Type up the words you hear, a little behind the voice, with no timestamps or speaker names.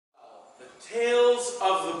Tales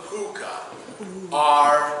of the Puka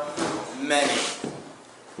are many.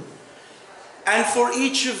 And for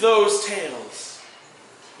each of those tales,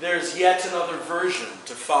 there's yet another version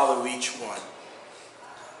to follow each one.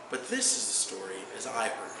 But this is the story as I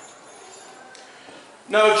heard it.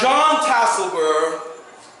 Now, John Tasselburr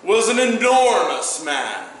was an enormous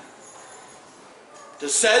man. It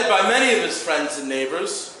is said by many of his friends and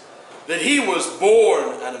neighbors that he was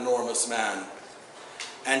born an enormous man,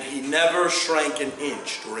 and he never shrank an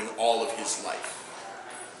inch during all of his life.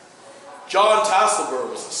 John Tasselburr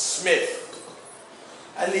was a smith,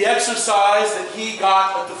 and the exercise that he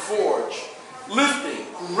got at the forge, lifting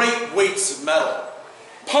great weights of metal,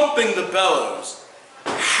 pumping the bellows,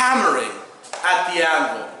 hammering at the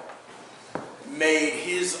anvil, made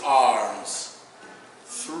his arms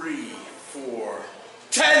 3, 4,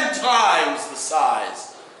 10 times the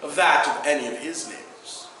size of that of any of his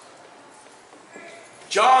neighbors.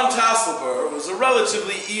 John Tasselburr was a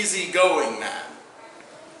relatively easygoing man,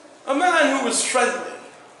 a man who was friendly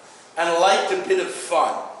and liked a bit of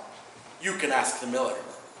fun. You can ask the miller.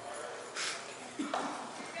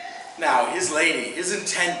 Now, his lady, his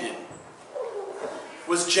intended,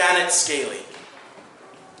 was Janet Scaly.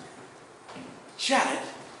 Janet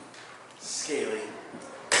Scaly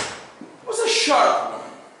was a sharp woman.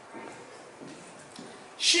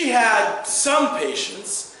 She had some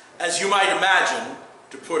patience, as you might imagine,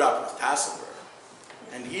 to put up with Tasselburr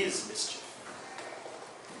and his mischief,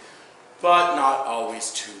 but not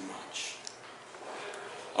always too much.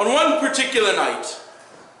 On one particular night,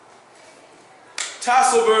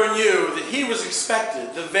 Tasselburr knew that he was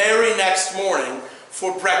expected the very next morning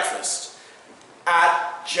for breakfast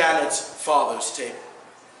at Janet's father's table.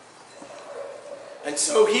 And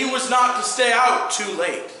so he was not to stay out too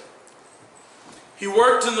late. He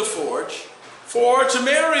worked in the forge, for to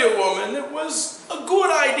marry a woman, it was a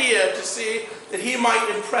good idea to see that he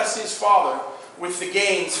might impress his father with the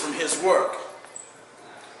gains from his work.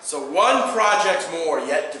 So one project more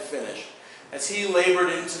yet to finish as he labored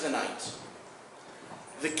into the night.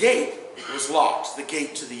 The gate was locked, the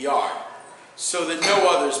gate to the yard, so that no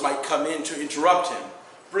others might come in to interrupt him,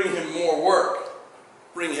 bring him more work,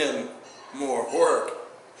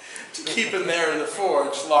 to keep him there in the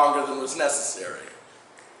forge longer than was necessary.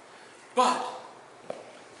 But,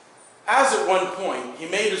 as at one point he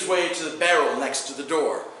made his way to the barrel next to the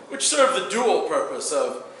door, which served the dual purpose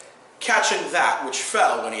of catching that which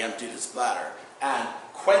fell when he emptied his bladder and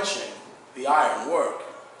quenching the iron work,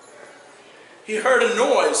 he heard a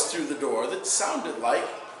noise through the door that sounded like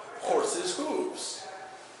horses' hooves.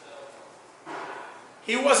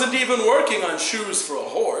 He wasn't even working on shoes for a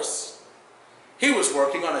horse. He was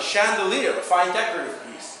working on a chandelier, a fine decorative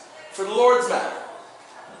piece, for the Lord's Manor.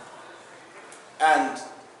 And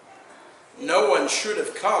no one should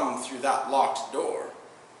have come through that locked door.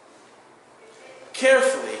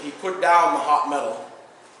 Carefully, he put down the hot metal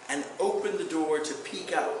and opened the door to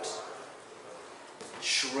peek out.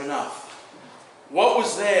 Sure enough, what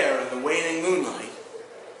was there in the waning moonlight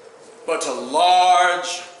but a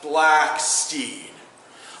large black steed,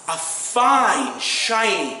 a fine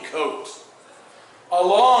shiny coat, a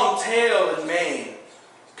long tail and mane,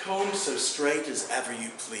 combed so straight as ever you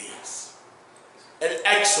please. An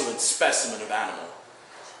excellent specimen of animal.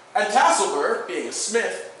 And Tasselburr, being a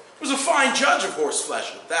smith, was a fine judge of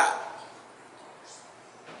horseflesh at that.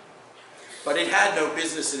 But it had no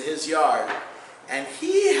business in his yard, and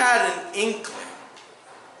he had an inkling.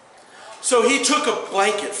 So he took a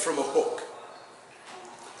blanket from a hook,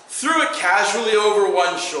 threw it casually over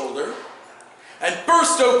one shoulder, and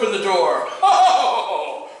burst open the door.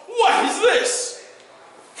 Oh, what is this?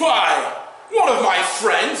 Why, one of my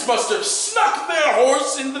friends must have snuck their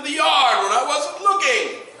horse into the yard when I wasn't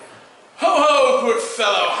looking. Ho, ho, good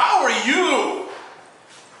fellow, how are you?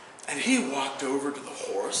 And he walked over to the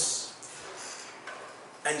horse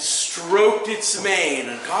and stroked its mane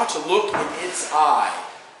and got to look in its eye.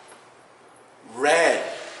 Red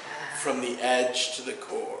from the edge to the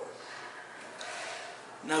core.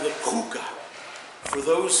 Now the Puka, for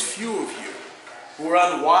those few of you who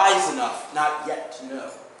are unwise enough not yet to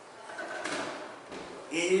know,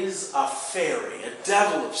 is a fairy, a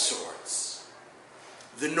devil of sorts.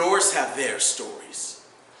 The Norse have their stories.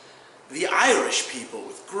 The Irish people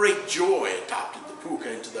with great joy adopted the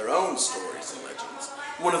Puka into their own stories and legends.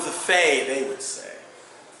 One of the fae, they would say.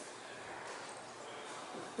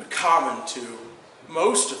 But common to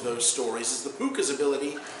most of those stories is the Puka's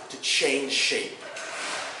ability to change shape.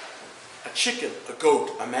 A chicken, a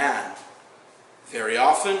goat, a man. Very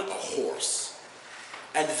often, a horse.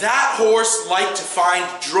 And that horse liked to find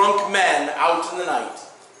drunk men out in the night.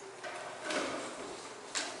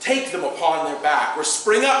 take them upon their back, or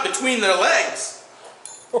spring up between their legs,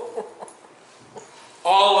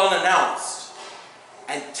 all unannounced,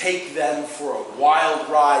 and take them for a wild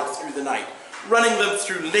ride through the night, running them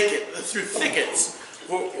through thickets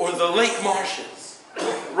or the lake marshes,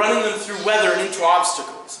 running them through weather and into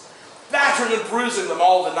obstacles, battering and bruising them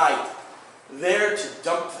all the night, there to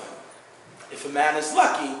dump them, if a man is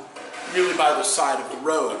lucky, merely by the side of the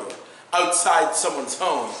road or outside someone's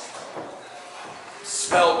home.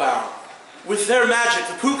 Spellbound. With their magic,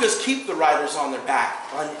 the Pookas keep the riders on their back,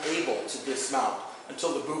 unable to dismount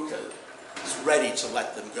until the Pooka is ready to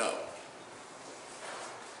let them go.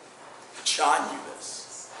 John knew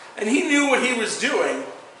this, and he knew what he was doing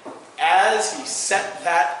as he set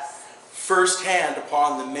that first hand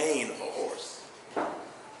upon the mane of a horse.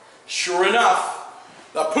 Sure enough,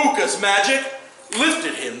 the Pooka's magic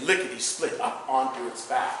lifted him lickety-split up onto its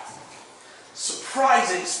back.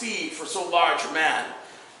 Surprising speed for so large a man,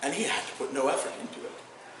 and he had to put no effort into it.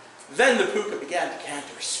 Then the Pooka began to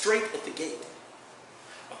canter straight at the gate.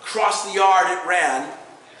 Across the yard it ran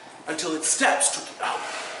until its steps took it out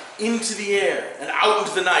into the air and out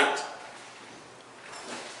into the night.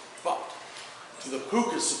 But to the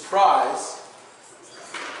Pooka's surprise,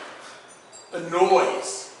 a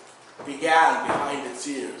noise began behind its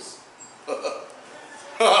ears.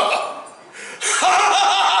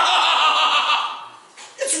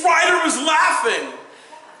 Its rider was laughing.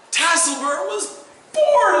 Tasselberg was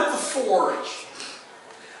bored at the forge.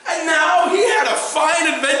 And now he had a fine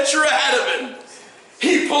adventure ahead of him.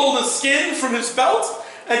 He pulled a skin from his belt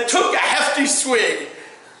and took a hefty swig,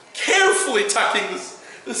 carefully tucking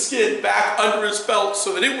the skin back under his belt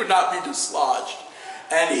so that it would not be dislodged.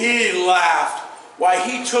 And he laughed while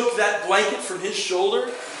he took that blanket from his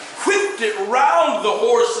shoulder, whipped it round the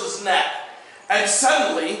horse's neck, and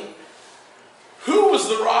suddenly, who was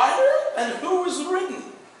the rider and who was the ridden?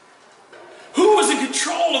 Who was in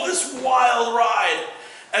control of this wild ride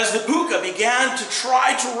as the Pooka began to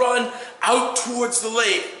try to run out towards the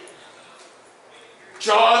lake?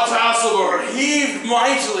 John Tasselberg heaved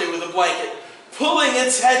mightily with the blanket, pulling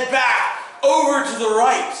its head back over to the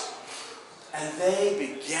right, and they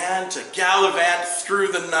began to gallivant through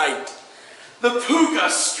the night, the Pooka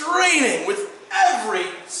straining with every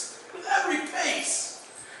pace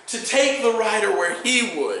to take the rider where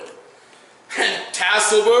he would, and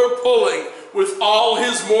Tasselberg pulling with all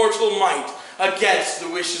his mortal might against the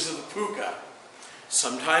wishes of the Pooka.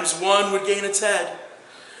 Sometimes one would gain its head,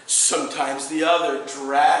 sometimes the other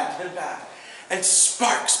dragged him back, and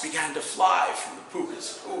sparks began to fly from the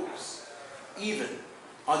Pooka's hooves, even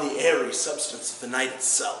on the airy substance of the night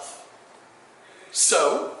itself.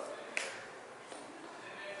 So,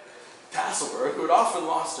 Tasselberg, who had often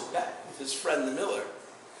lost a bet with his friend the miller,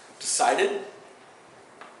 decided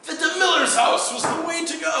that the miller's house was the way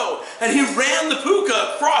to go, and he ran the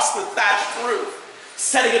Pooka across the thatched roof,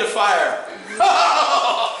 setting it afire.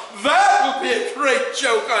 That would be a great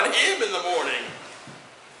joke on him in the morning.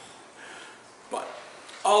 But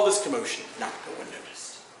all this commotion did not go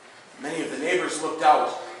unnoticed. Many of the neighbors looked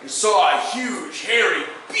out and saw a huge, hairy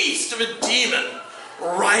beast of a demon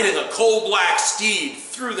riding a coal-black steed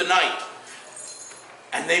through the night.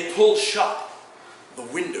 And they pulled shut the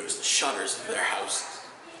windows, the shutters of their houses.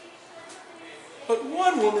 But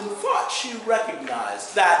one woman thought she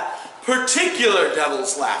recognized that particular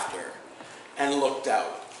devil's laughter and looked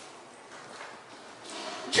out.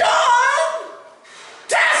 John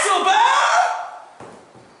Tasselberg!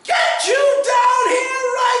 Get you down here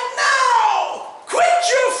right now! Quit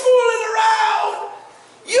your fooling around!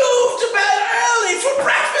 You've to bed early for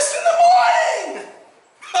breakfast in the morning!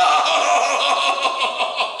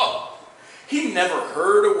 He never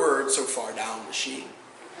heard a word so far down the sheet.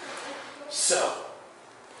 So,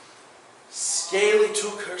 Scaly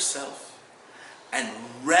took herself and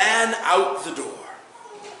ran out the door,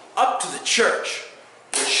 up to the church,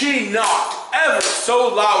 where she knocked ever so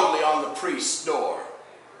loudly on the priest's door,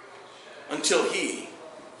 until he,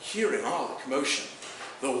 hearing all the commotion,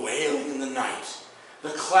 the wailing in the night, the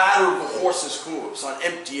clatter of the horses' hooves on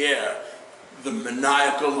empty air, the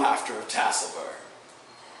maniacal laughter of Tasselberg,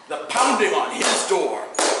 the pounding on his door,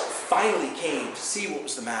 finally came to see what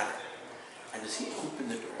was the matter. And as he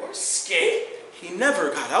opened the door, Scaly, he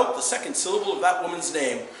never got out the second syllable of that woman's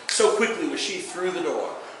name. So quickly was she through the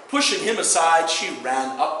door. Pushing him aside, she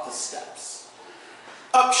ran up the steps.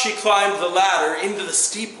 Up she climbed the ladder into the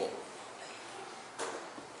steeple.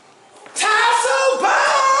 Tasselberg!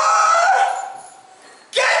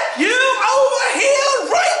 Get you over here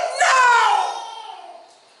right now!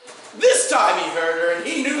 This time he heard her, and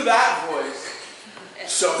he knew that voice.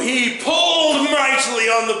 So he pulled mightily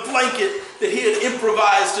on the blanket that he had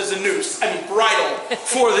improvised as a bridle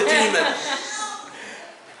for the demon,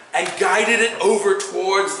 and guided it over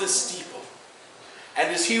towards the steeple.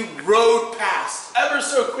 And as he rode past ever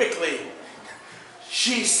so quickly,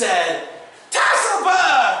 she said,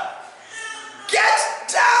 "Tasselberg, get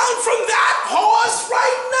down from that horse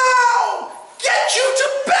right now! Get you to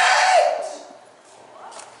bed!"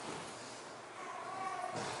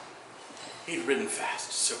 He'd ridden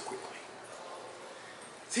fast so quickly.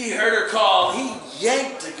 As he heard her call, he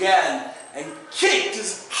yanked again and kicked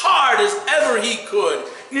as hard as ever he could,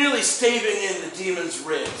 nearly staving in the demon's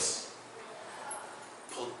ribs.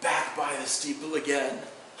 Pulled back by the steeple again.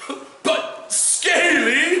 "But,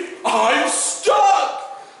 Scaly, I'm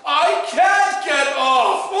stuck! I can't get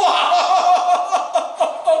off!"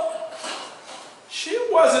 She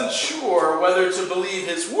wasn't sure whether to believe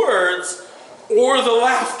his words or the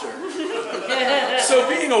laughter. So,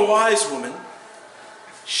 being a wise woman,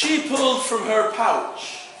 she pulled from her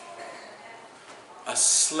pouch a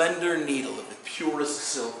slender needle of the purest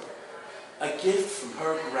silver, a gift from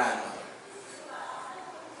her grandmother.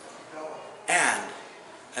 And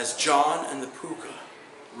as John and the Puka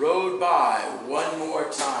rode by one more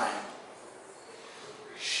time,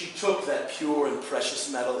 she took that pure and precious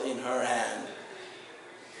metal in her hand,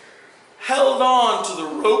 held on to the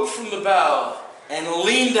rope from the bell, and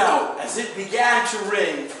leaned out as it began to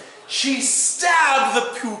ring. She stabbed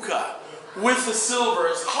the Puka with the silver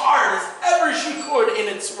as hard as ever she could in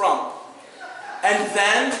its rump. And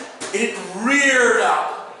then it reared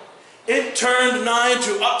up. It turned nigh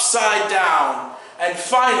to upside down and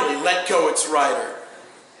finally let go its rider.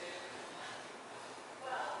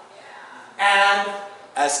 And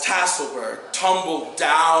as Tasselberg tumbled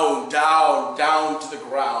down to the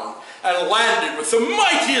ground and landed with the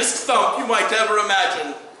mightiest thump you might ever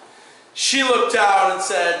imagine, she looked down and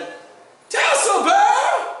said,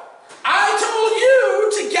 "Tasselberg, I told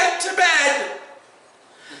you to get to bed.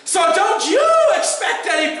 So don't you expect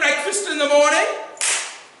any breakfast in the morning."